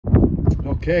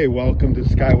Okay, welcome to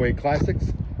Skyway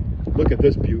Classics. Look at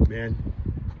this beaut, man.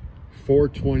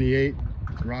 428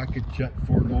 rocket jet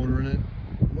Ford motor in it.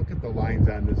 Look at the lines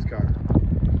on this car.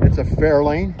 It's a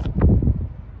Fairlane.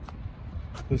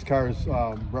 This car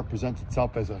represents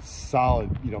itself as a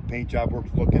solid, paint job. We're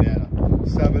looking at a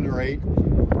 7 or 8.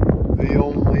 The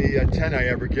only 10 I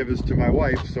ever give is to my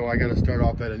wife, so I got to start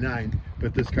off at a 9.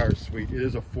 But this car is sweet. It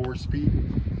is a 4-speed.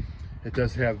 It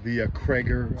does have the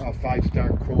Krager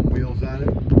 5-star chrome wheels on it.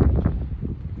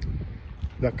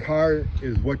 The car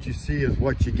is what you see is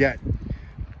what you get.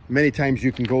 Many times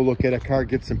you can go look at a car,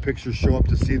 get some pictures, show up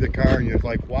to see the car, and you're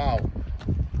like, wow,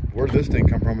 where did this thing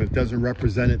come from? It doesn't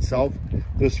represent itself.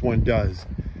 This one does.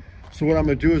 So what I'm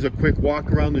going to do is a quick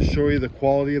walk around to show you the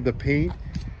quality of the paint.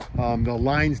 The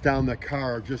lines down the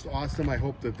car are just awesome. I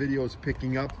hope the video is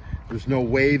picking up. There's no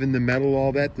wave in the metal,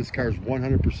 all that. This car is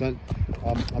 100%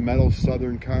 a metal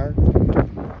Southern car.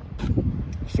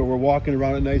 So we're walking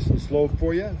around it nice and slow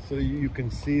for you, so you can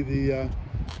see the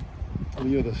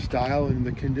the style and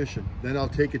the condition. Then I'll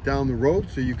take it down the road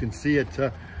so you can see it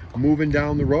moving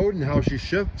down the road and how she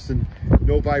shifts, and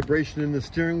no vibration in the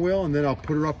steering wheel. And then I'll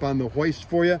put her up on the hoist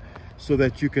for you so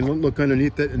that you can look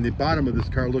underneath it, and the bottom of this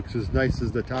car looks as nice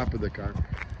as the top of the car.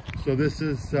 So this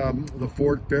is the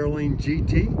Ford Fairlane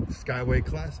GT Skyway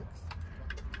Classics.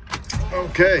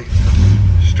 Okay,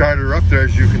 started her up there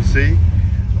as you can see.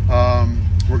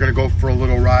 We're gonna go for a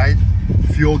little ride.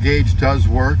 Fuel gauge does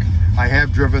work. I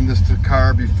have driven this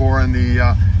car before, and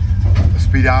the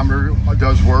speedometer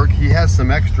does work. He has some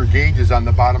extra gauges on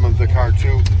the bottom of the car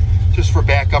too, just for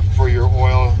backup for your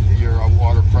oil, your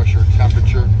water pressure,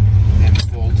 temperature, and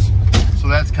volts. So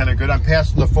that's kind of good. I'm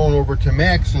passing the phone over to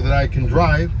Max so that I can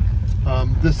drive.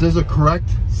 This is a correct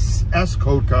S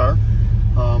code car.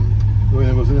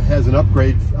 It has an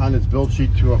upgrade on its build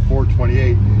sheet to a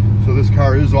 428. So this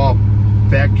car is all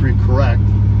factory correct.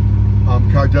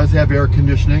 Car does have air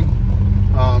conditioning,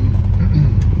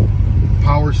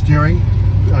 power steering,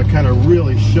 kind of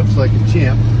really shifts like a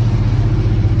champ.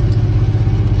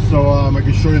 So I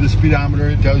can show you the speedometer.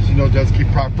 It does, does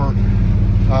keep proper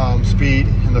speed,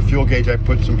 and the fuel gauge, I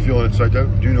put some fuel in it, so I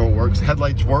do know it works.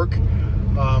 Headlights work.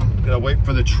 Gonna wait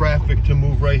for the traffic to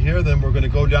move right here. Then we're gonna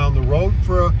go down the road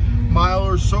for a mile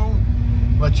or so.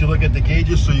 Let you look at the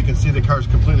gauges so you can see the car's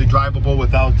completely drivable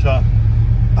without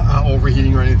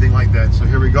overheating or anything like that. So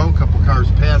here we go. A couple cars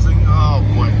passing. Oh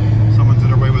boy, someone's in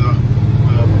their way with a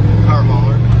car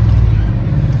hauler.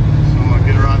 So I'll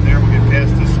get her on there. We'll get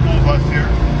past the school bus here.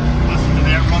 Listen to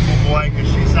that rumble, boy, because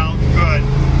she sounds good.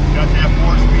 Got that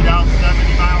 4-speed out,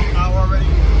 70 miles an hour already.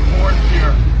 4th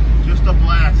gear, just a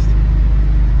blast.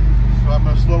 So I'm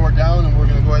going to slow her down, and we're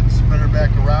going to go ahead and spin her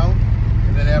back around.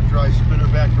 And then after I spin her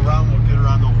back around, we'll get her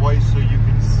on the hoist so you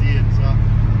can see it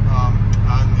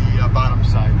on the bottom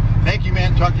side. Thank you,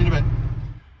 man. Talk to you in a bit.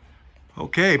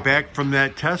 Okay, back from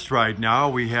that test ride now.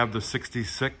 We have the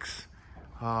 66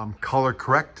 color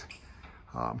correct,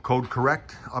 code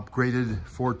correct, upgraded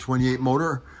 428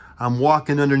 motor. I'm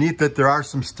walking underneath it. There are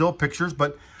some still pictures,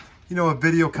 but a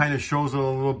video kind of shows it a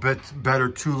little bit better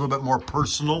too, a little bit more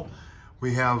personal.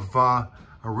 We have a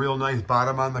real nice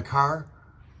bottom on the car.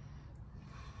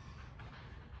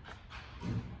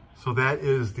 So that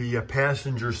is the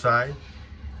passenger side.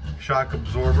 Shock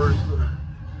absorbers.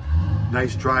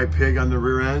 Nice dry pig on the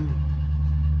rear end.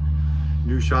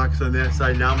 New shocks on that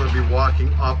side. Now I'm going to be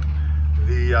walking up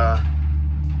the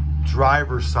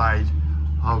driver's side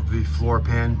of the floor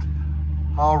pan.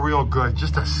 All real good.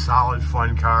 Just a solid,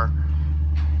 fun car.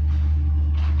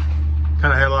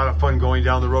 Kind of had a lot of fun going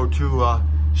down the road too,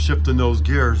 shifting those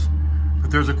gears. But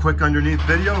there's a quick underneath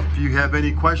video. If you have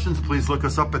any questions, please look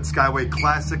us up at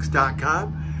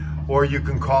skywayclassics.com, or you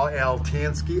can call Al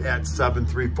Tansky at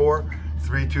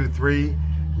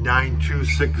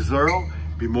 734-323-9260.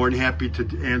 Be more than happy to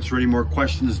answer any more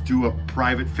questions, do a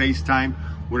private FaceTime,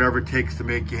 whatever it takes to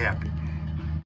make you happy.